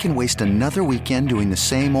 I can waste another weekend doing the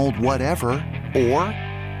same old whatever, or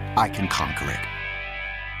I can conquer it.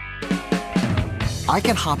 I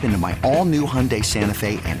can hop into my all-new Hyundai Santa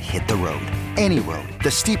Fe and hit the road. Any road.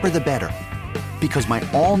 The steeper, the better. Because my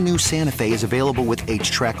all-new Santa Fe is available with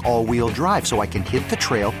H-Track all-wheel drive, so I can hit the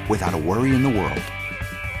trail without a worry in the world.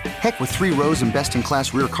 Heck, with 3 rows and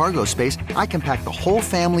best-in-class rear cargo space, I can pack the whole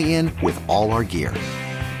family in with all our gear.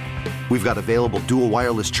 We've got available dual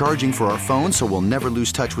wireless charging for our phones, so we'll never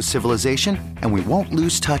lose touch with civilization, and we won't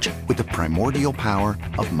lose touch with the primordial power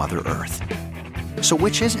of Mother Earth. So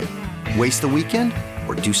which is it? Waste the weekend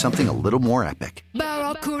or do something a little more epic?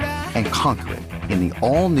 And conquer it in the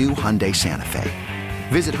all-new Hyundai Santa Fe.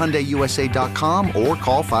 Visit HyundaiUSA.com or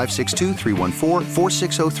call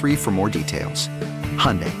 562-314-4603 for more details.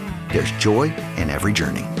 Hyundai, there's joy in every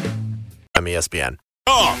journey. I'm ESPN.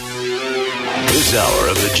 This hour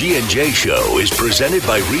of the G&J Show is presented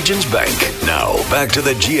by Regions Bank. Now, back to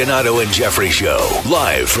the Giannotto and Jeffrey Show,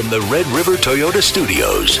 live from the Red River Toyota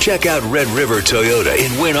Studios. Check out Red River Toyota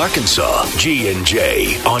in Wynn, Arkansas.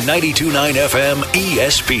 G&J on 92.9 FM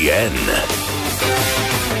ESPN.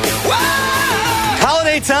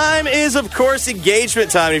 Holiday time is, of course,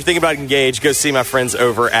 engagement time. If you're thinking about engage, go see my friends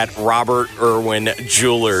over at Robert Irwin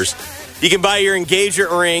Jewelers. You can buy your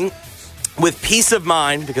engagement ring with peace of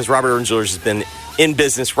mind because Robert Irwin Jewelers has been in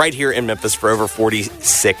business right here in Memphis for over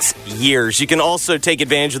 46 years. You can also take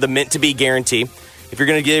advantage of the meant-to-be guarantee. If you're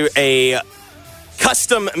going to do a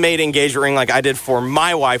custom-made engagement ring like I did for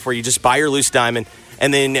my wife, where you just buy your loose diamond,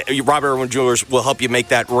 and then Robert Irwin Jewelers will help you make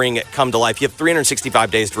that ring come to life. You have 365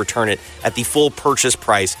 days to return it at the full purchase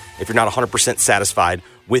price if you're not 100% satisfied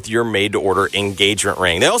with your made-to-order engagement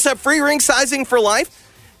ring. They also have free ring sizing for life.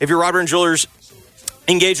 If your Robert Irwin Jewelers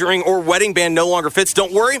engagement ring or wedding band no longer fits,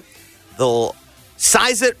 don't worry. They'll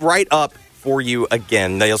size it right up for you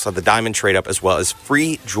again. They also have the diamond trade-up as well as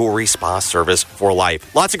free jewelry spa service for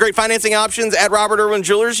life. Lots of great financing options at Robert Irwin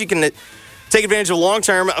Jewelers. You can take advantage of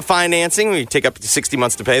long-term financing. We take up to 60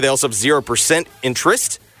 months to pay. They also have 0%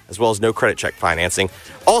 interest, as well as no credit check financing.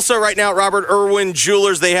 Also, right now at Robert Irwin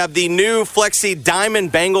Jewelers, they have the new Flexi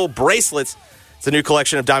Diamond Bangle Bracelets. It's a new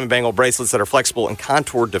collection of diamond bangle bracelets that are flexible and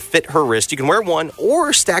contoured to fit her wrist. You can wear one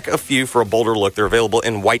or stack a few for a bolder look. They're available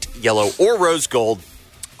in white, yellow, or rose gold.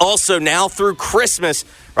 Also, now through Christmas,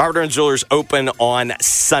 Robert Irwin Jewelers open on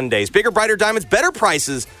Sundays. Bigger, brighter diamonds, better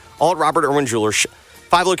prices, all at Robert Irwin Jewelers.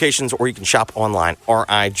 5 locations, or you can shop online,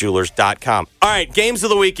 rijewelers.com. All right, games of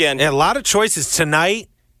the weekend. Yeah, a lot of choices. Tonight,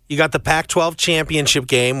 you got the Pac-12 championship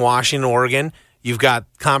game, Washington, Oregon. You've got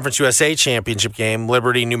Conference USA championship game,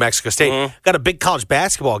 Liberty, New Mexico State. Mm-hmm. Got a big college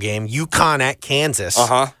basketball game, UConn at Kansas.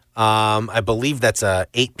 I believe that's a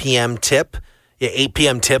 8 p.m. tip. Yeah, 8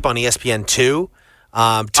 p.m. tip on ESPN2.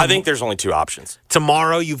 I think there's only 2 options.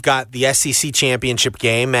 Tomorrow, you've got the SEC championship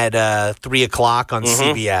game at 3 o'clock on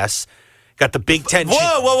CBS. Got the Big Ten.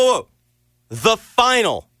 Whoa. The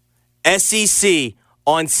final SEC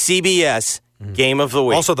on CBS game of the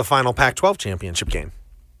week. Also the final Pac-12 championship game.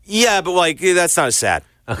 Yeah, but that's not as sad.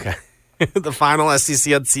 Okay. The final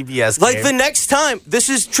SEC on CBS game. Like the next time, this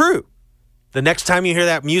is true. The next time you hear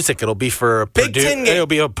that music, it'll be for Big Purdue. Ten game. It'll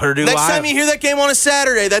be a Purdue. Next time you hear that game on a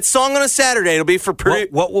Saturday, that song on a Saturday, it'll be for Purdue.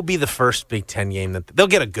 What will be the first Big Ten game? They'll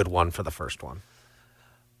get a good one for the first one.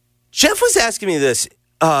 Jeff was asking me this.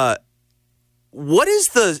 What's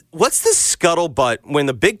the scuttlebutt when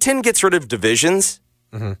the Big Ten gets rid of divisions?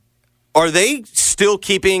 Mm-hmm. Are they still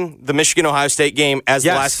keeping the Michigan-Ohio State game as the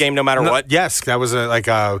last game no matter what? Yes, that was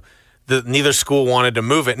neither school wanted to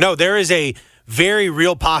move it. No, there is a very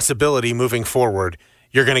real possibility moving forward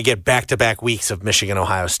you're going to get back-to-back weeks of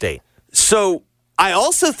Michigan-Ohio State. So I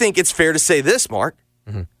also think it's fair to say this, Mark.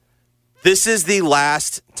 Mm-hmm. This is the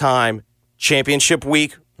last time championship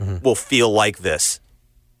week will feel like this.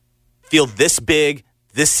 Feel this big,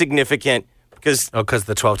 this significant. Because the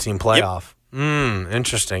 12-team playoff. Yep.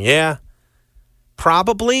 Interesting. Yeah.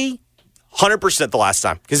 Probably 100% the last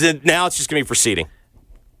time. Because now it's just going to be for seeding.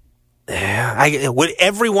 Yeah. Would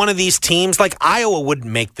every one of these teams, like Iowa,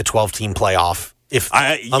 wouldn't make the 12-team playoff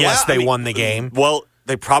unless they won the game? Well,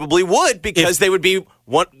 they probably would because they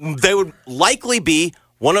would likely be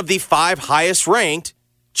one of the 5 highest ranked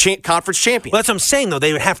conference champions. Well, that's what I'm saying, though.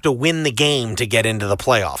 They would have to win the game to get into the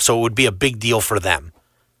playoff, so it would be a big deal for them.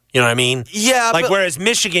 You know what I mean? Yeah. Whereas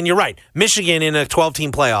Michigan, you're right. Michigan in a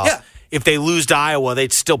 12-team playoff, if they lose to Iowa,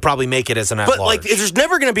 they'd still probably make it as an at-large. But there's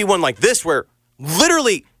never going to be one like this where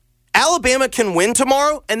literally Alabama can win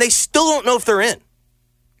tomorrow and they still don't know if they're in.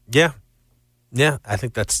 Yeah. Yeah, I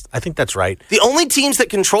think that's right. The only teams that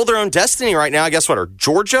control their own destiny right now, I guess, are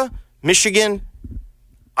Georgia, Michigan.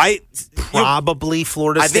 Probably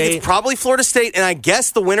Florida State. I think it's probably Florida State, and I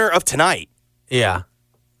guess the winner of tonight. Yeah,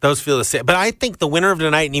 those feel the same. But I think the winner of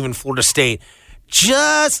tonight and even Florida State,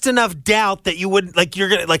 just enough doubt that you would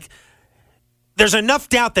there's enough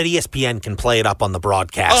doubt that ESPN can play it up on the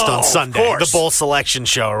broadcast on Sunday, the bowl selection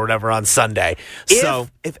show or whatever on Sunday.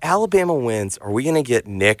 If Alabama wins, are we going to get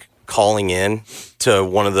Nick calling in to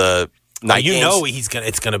one of the night games?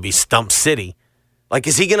 It's going to be Stump City. Like,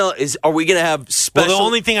 are we gonna have special? Well, the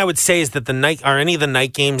only thing I would say is that any of the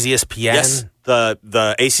night games ESPN? Yes,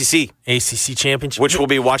 the ACC championship, which will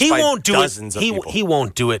be watched by dozens of people. He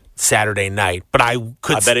won't do it Saturday night, but I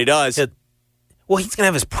bet he does. Well, he's gonna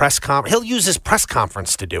have his press conference. He'll use his press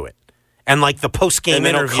conference to do it, and the post game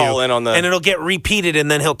interview, he'll call in on and it'll get repeated, and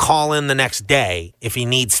then he'll call in the next day if he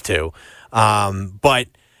needs to. But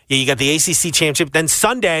Yeah, you got the ACC championship. Then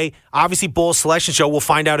Sunday, obviously, Bowl Selection Show. We'll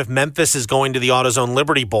find out if Memphis is going to the AutoZone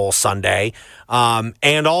Liberty Bowl Sunday.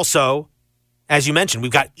 And also, as you mentioned,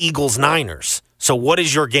 we've got Eagles-Niners. So what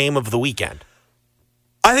is your game of the weekend?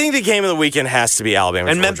 I think the game of the weekend has to be Alabama,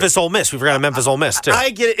 and Georgia. Memphis Ole Miss. We forgot Memphis Ole Miss too. I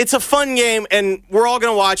get it. It's a fun game, and we're all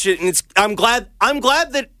going to watch it. And I'm glad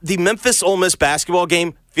that the Memphis Ole Miss basketball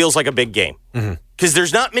game feels like a big game because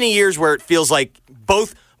there's not many years where it feels like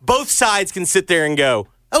both sides can sit there and go,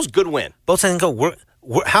 "That was a good win." Both sides can go.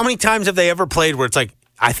 How many times have they ever played where it's like,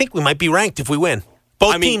 I think we might be ranked if we win?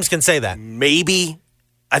 Both teams can say that. Maybe.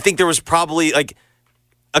 I think there was probably like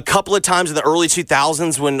a couple of times in the early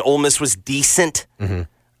 2000s when Ole Miss was decent.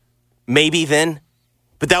 Maybe then.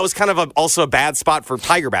 But that was kind of also a bad spot for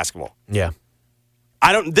Tiger basketball. Yeah.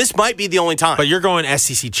 This might be the only time. But you're going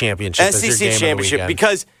SEC championship. SEC championship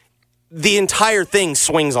because the entire thing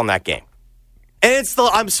swings on that game. And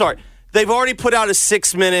I'm sorry. They've already put out a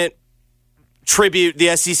 6-minute tribute,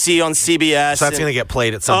 the SEC on CBS. So that's going to get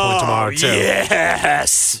played at some point tomorrow too.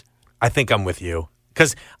 Yes. I think I'm with you.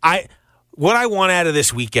 Because what I want out of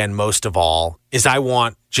this weekend most of all is I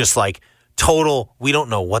want just like total, we don't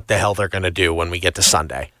know what the hell they're going to do when we get to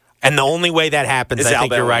Sunday. And the only way that happens, I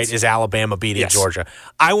think you're right, is Alabama beating Georgia.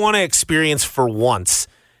 I want to experience for once,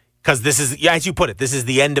 because this is, as you put it, this is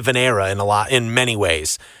the end of an era in many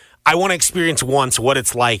ways. I want to experience once what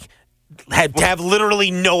it's like to have literally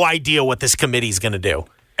no idea what this committee is going to do.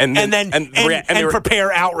 And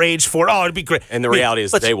prepare outrage for it. Oh, it'd be great. And the reality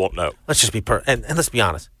is they won't know. Let's just be and let's be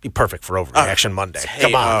honest. Be perfect for Overreaction Monday.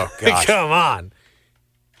 Come on. Oh, gosh. Come on.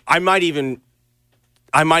 I might even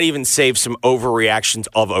save some overreactions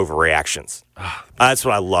of overreactions. That's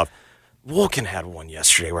what I love. Wilkin had one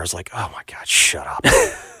yesterday where I was like, oh my God, shut up.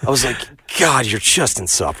 I was like, God, you're just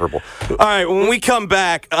insufferable. All right, when we come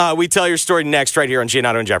back, we tell your story next right here on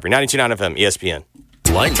Giannato and Jeffrey, 92.9 FM, ESPN.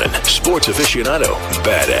 Lineman, sports aficionado,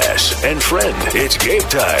 badass, and friend. It's game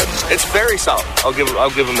time. It's very solid. I'll give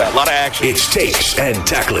him that. A lot of action. It's Takes and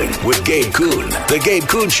Tackling with Gabe Kuhn. The Gabe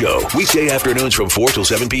Kuhn Show, weekday afternoons from 4 till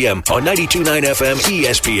 7 p.m. on 92.9 FM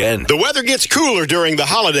ESPN. The weather gets cooler during the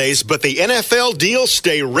holidays, but the NFL deals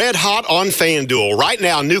stay red hot on FanDuel. Right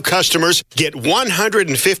now, new customers get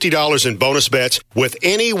 $150 in bonus bets with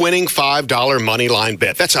any winning $5 money line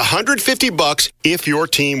bet. That's $150 if your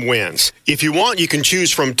team wins. If you want, you can choose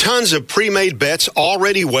from tons of pre-made bets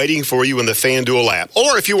already waiting for you in the FanDuel app.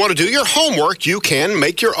 Or if you want to do your homework, you can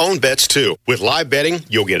make your own bets too. With live betting,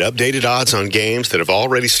 you'll get updated odds on games that have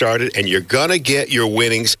already started, and you're going to get your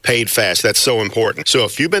winnings paid fast. That's so important. So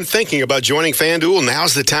if you've been thinking about joining FanDuel,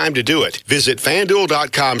 now's the time to do it. Visit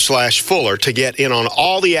FanDuel.com/Fuller to get in on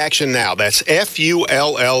all the action now. That's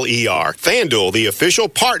FULLER. FanDuel, the official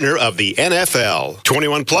partner of the NFL.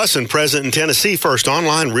 21 plus and present in Tennessee. First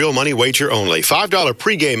online real money wager only. $5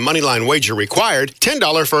 pregame moneyline wager required.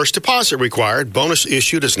 $10 first deposit required. Bonus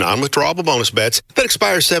issued as non-withdrawable bonus bets that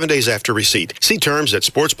expire 7 days after receipt. See terms at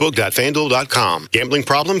sportsbook.fanduel.com. Gambling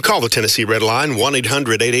problem? Call the Tennessee Red Line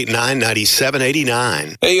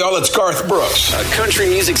 1-800-889-9789. Hey y'all, it's Garth Brooks. A country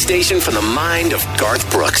music station from the mind of Garth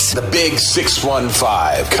Brooks. The Big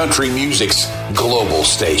 615, country music's global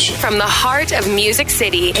station. From the heart of Music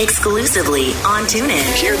City. Exclusively on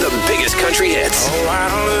TuneIn. Hear the biggest country hits.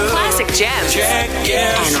 Classic gems.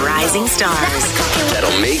 And rising stars.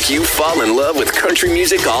 That'll make you fall in love with country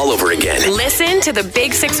music all over again. Listen to the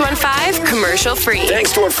Big 615 commercial free.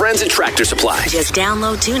 Thanks to our friends at Tractor Supply. Just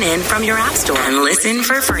download TuneIn from your app store and listen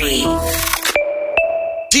for free.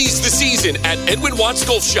 Tease the season at Edwin Watts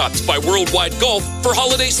Golf Shops by Worldwide Golf for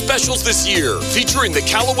holiday specials this year. Featuring the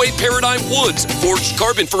Callaway Paradigm Woods, forged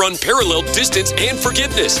carbon for unparalleled distance and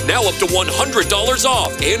forgiveness. Now up to $100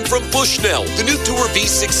 off. And from Bushnell, the new Tour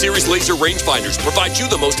V6 Series laser rangefinders provide you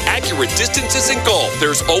the most accurate distances in golf.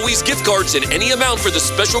 There's always gift cards in any amount for the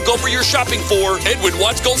special golfer you're shopping for. Edwin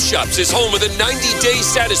Watts Golf Shops is home with a 90-day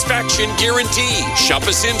satisfaction guarantee. Shop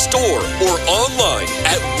us in store or online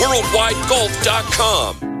at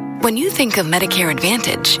worldwidegolf.com. When you think of Medicare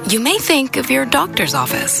Advantage, you may think of your doctor's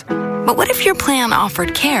office. But what if your plan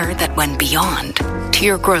offered care that went beyond to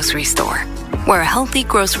your grocery store, where a healthy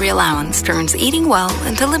grocery allowance turns eating well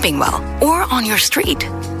into living well, or on your street,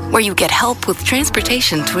 where you get help with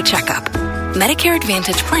transportation to a checkup? Medicare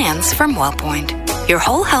Advantage plans from WellPoint. Your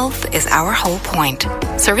whole health is our whole point.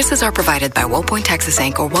 Services are provided by WellPoint Texas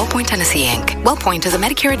Inc. or WellPoint Tennessee Inc. WellPoint is a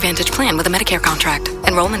Medicare Advantage plan with a Medicare contract.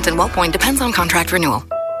 Enrollment in WellPoint depends on contract renewal.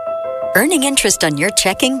 Earning interest on your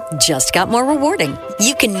checking just got more rewarding.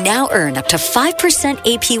 You can now earn up to 5%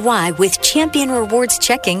 APY with Champion Rewards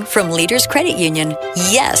Checking from Leaders Credit Union.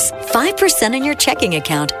 Yes, 5% on your checking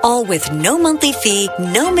account, all with no monthly fee,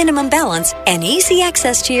 no minimum balance, and easy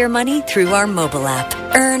access to your money through our mobile app.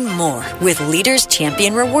 Earn more with Leaders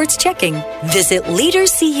Champion Rewards Checking. Visit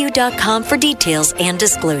leaderscu.com for details and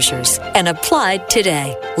disclosures and apply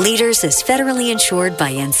today. Leaders is federally insured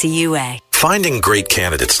by NCUA. Finding great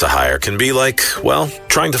candidates to hire can be like, well,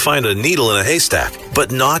 trying to find a needle in a haystack,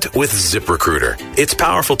 but not with ZipRecruiter. Its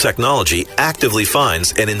powerful technology actively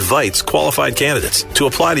finds and invites qualified candidates to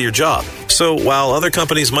apply to your job. So while other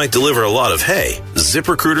companies might deliver a lot of hay,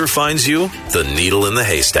 ZipRecruiter finds you the needle in the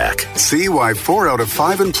haystack. See why 4 out of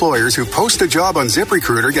 5 employers who post a job on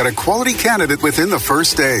ZipRecruiter get a quality candidate within the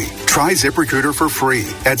first day. Try ZipRecruiter for free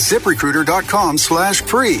at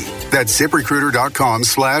ZipRecruiter.com/free. That's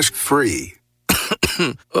ZipRecruiter.com/free.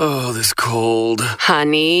 Oh, this cold.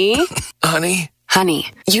 Honey? Honey?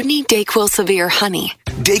 Honey, you need DayQuil Severe Honey.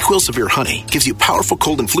 DayQuil Severe Honey gives you powerful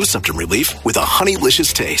cold and flu symptom relief with a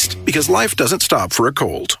honeylicious taste, because life doesn't stop for a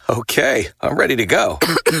cold. Okay, I'm ready to go.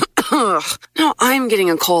 No, I'm getting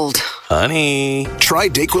a cold. Honey. Try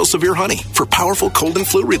DayQuil Severe Honey for powerful cold and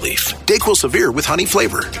flu relief. DayQuil Severe with honey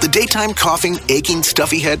flavor. The daytime coughing, aching,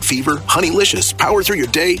 stuffy head, fever, honeylicious, power through your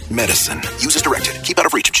day medicine. Use as directed. Keep out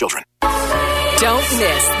of reach of children. Don't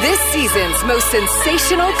miss this season's most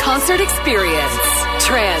sensational concert experience.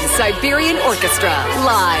 Trans-Siberian Orchestra,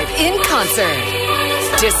 live in concert.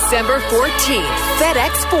 December 14th,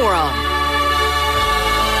 FedEx Forum.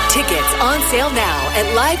 Tickets on sale now at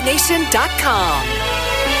livenation.com.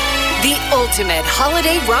 The ultimate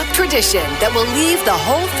holiday rock tradition that will leave the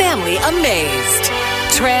whole family amazed.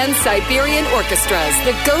 Trans-Siberian Orchestra's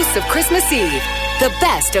The Ghosts of Christmas Eve. The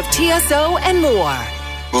best of TSO and more.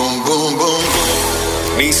 Boom, boom, boom, boom.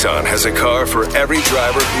 Nissan has a car for every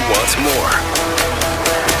driver who wants more.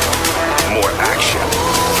 More action.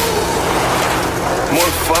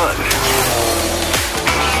 More fun.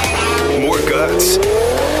 More guts.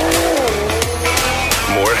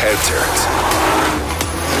 More head turns.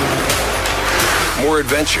 More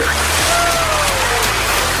adventure.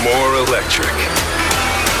 More electric.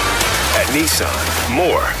 At Nissan,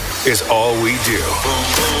 more is all we do.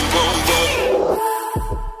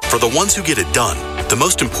 For the ones who get it done, the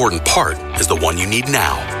most important part is the one you need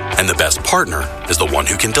now. And the best partner is the one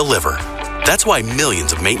who can deliver. That's why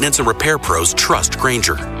millions of maintenance and repair pros trust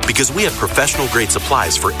Grainger. Because we have professional-grade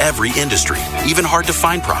supplies for every industry, even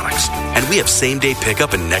hard-to-find products. And we have same-day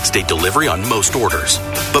pickup and next-day delivery on most orders.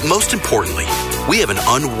 But most importantly, we have an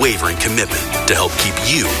unwavering commitment to help keep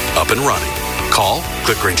you up and running. Call,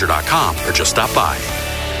 click Grainger.com, or just stop by.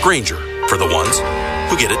 Grainger, for the ones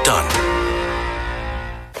who get it done.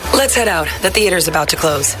 Let's head out. The theater's about to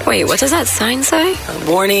close. Wait, what does that sign say?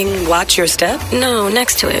 Warning, watch your step? No,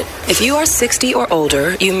 next to it. If you are 60 or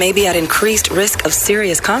older, you may be at increased risk of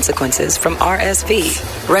serious consequences from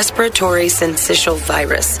RSV, respiratory syncytial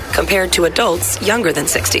virus, compared to adults younger than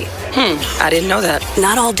 60. I didn't know that.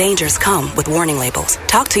 Not all dangers come with warning labels.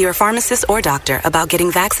 Talk to your pharmacist or doctor about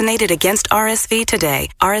getting vaccinated against RSV today.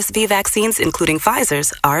 RSV vaccines, including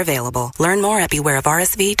Pfizer's, are available. Learn more at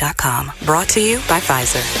bewareofrsv.com. Brought to you by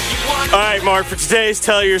Pfizer. All right, Mark, for today's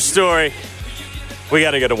Tell Your Story, we got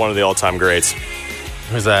to go to one of the all-time greats.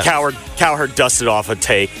 Who's that? Cowherd dusted off a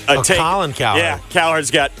take. Colin Cowherd. Yeah, Cowherd's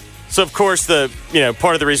got... So, of course,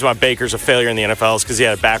 part of the reason why Baker's a failure in the NFL is because he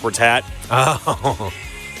had a backwards hat. Oh.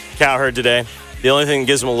 Cowherd today. The only thing that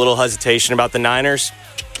gives him a little hesitation about the Niners,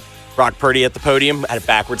 Brock Purdy at the podium had a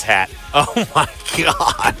backwards hat. Oh, my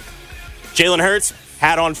God. Jalen Hurts,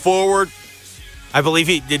 hat on forward. I believe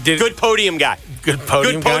he did. Good podium guy. Good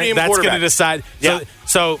podium guy. That's going to decide.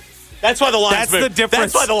 So that's why the lines move. The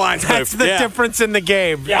difference. That's why the lines move. That's the difference in the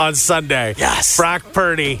game on Sunday. Yes. Brock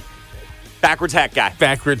Purdy. Backwards hat guy.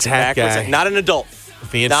 Backwards hat guy. Not an adult.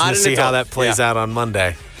 Be interesting to see how that plays out on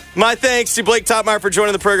Monday. My thanks to Blake Topmeyer for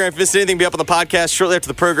joining the program. If you missed anything, be up on the podcast shortly after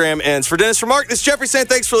the program ends. For Dennis, for Mark, this is Jeffrey saying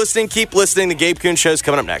thanks for listening. Keep listening. The Gabe Kuhn Show's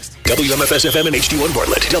coming up next. WMFS-FM and HD1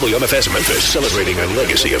 Bartlett. WMFS Memphis, celebrating a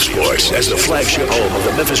legacy of sports as the flagship home of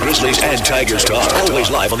the Memphis Grizzlies and Tigers talk.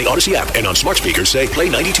 Always live on the Odyssey app and on smart speakers say Play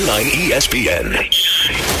 92.9 ESPN.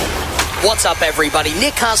 What's up, everybody?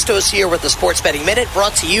 Nick Costos here with the Sports Betting Minute,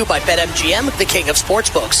 brought to you by BetMGM, the king of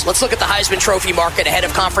sportsbooks. Let's look at the Heisman Trophy market ahead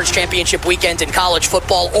of Conference Championship weekend in college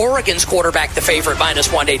football. Oregon's quarterback the favorite,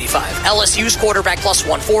 minus 185. LSU's quarterback plus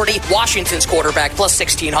 140. Washington's quarterback plus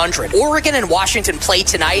 1,600. Oregon and Washington play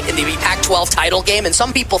tonight in the Pac-12 title game, and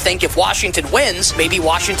some people think if Washington wins, maybe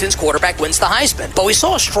Washington's quarterback wins the Heisman. But we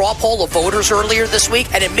saw a straw poll of voters earlier this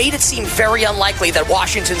week, and it made it seem very unlikely that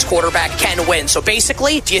Washington's quarterback can win. So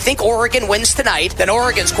basically, do you think Oregon wins tonight, then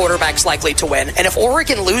Oregon's quarterback's likely to win. And if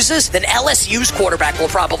Oregon loses, then LSU's quarterback will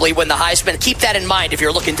probably win the Heisman. Keep that in mind if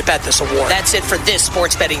you're looking to bet this award. That's it for this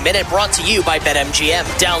Sports Betting Minute, brought to you by BetMGM.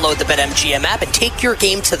 Download the BetMGM app and take your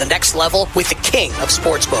game to the next level with the king of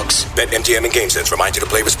sportsbooks. BetMGM and GameSense remind you to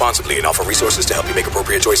play responsibly and offer resources to help you make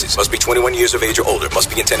appropriate choices. Must be 21 years of age or older.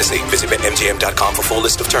 Must be in Tennessee. Visit BetMGM.com for full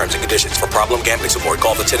list of terms and conditions. For problem gambling support,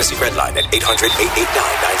 call the Tennessee Red Line at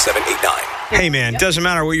 800-889-9789. Hey, man, doesn't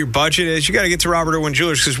matter what your budget is. You got to get to Robert Owen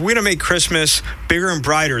Jewelers because we're going to make Christmas bigger and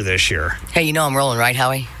brighter this year. Hey, you know I'm rolling, right,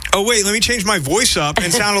 Howie? Oh, wait, let me change my voice up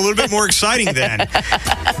and sound a little bit more exciting then.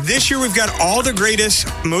 This year, we've got all the greatest,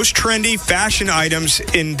 most trendy fashion items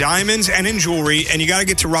in diamonds and in jewelry, and you got to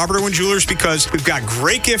get to Robert Owen Jewelers because we've got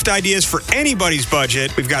great gift ideas for anybody's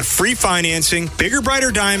budget. We've got free financing, bigger,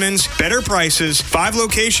 brighter diamonds, better prices, 5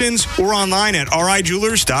 locations, or online at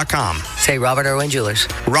rijewelers.com. Say Robert Owen Jewelers.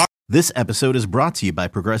 This episode is brought to you by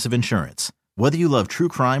Progressive Insurance. Whether you love true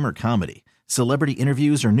crime or comedy, celebrity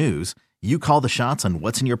interviews or news, you call the shots on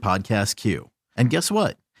what's in your podcast queue. And guess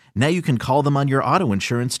what? Now you can call them on your auto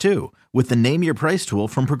insurance too with the Name Your Price tool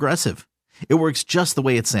from Progressive. It works just the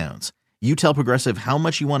way it sounds. You tell Progressive how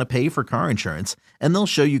much you want to pay for car insurance, and they'll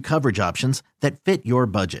show you coverage options that fit your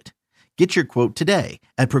budget. Get your quote today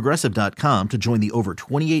at Progressive.com to join the over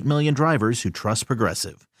 28 million drivers who trust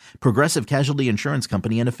Progressive. Progressive Casualty Insurance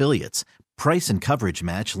Company and Affiliates. Price and coverage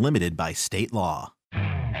match limited by state law.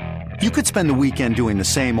 You could spend the weekend doing the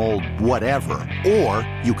same old whatever, or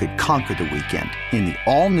you could conquer the weekend in the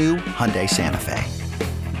all-new Hyundai Santa Fe.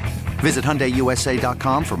 Visit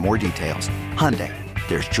HyundaiUSA.com for more details. Hyundai,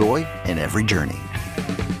 there's joy in every journey.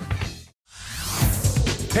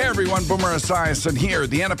 Hey everyone, Boomer Esiason here.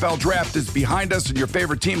 The NFL Draft is behind us and your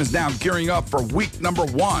favorite team is now gearing up for week number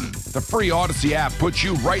 1. The free Odyssey app puts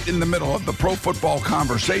you right in the middle of the pro football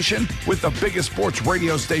conversation with the biggest sports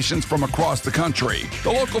radio stations from across the country.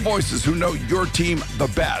 The local voices who know your team the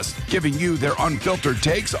best, giving you their unfiltered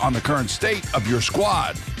takes on the current state of your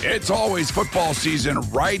squad. It's always football season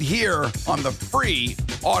right here on the free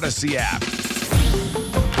Odyssey app.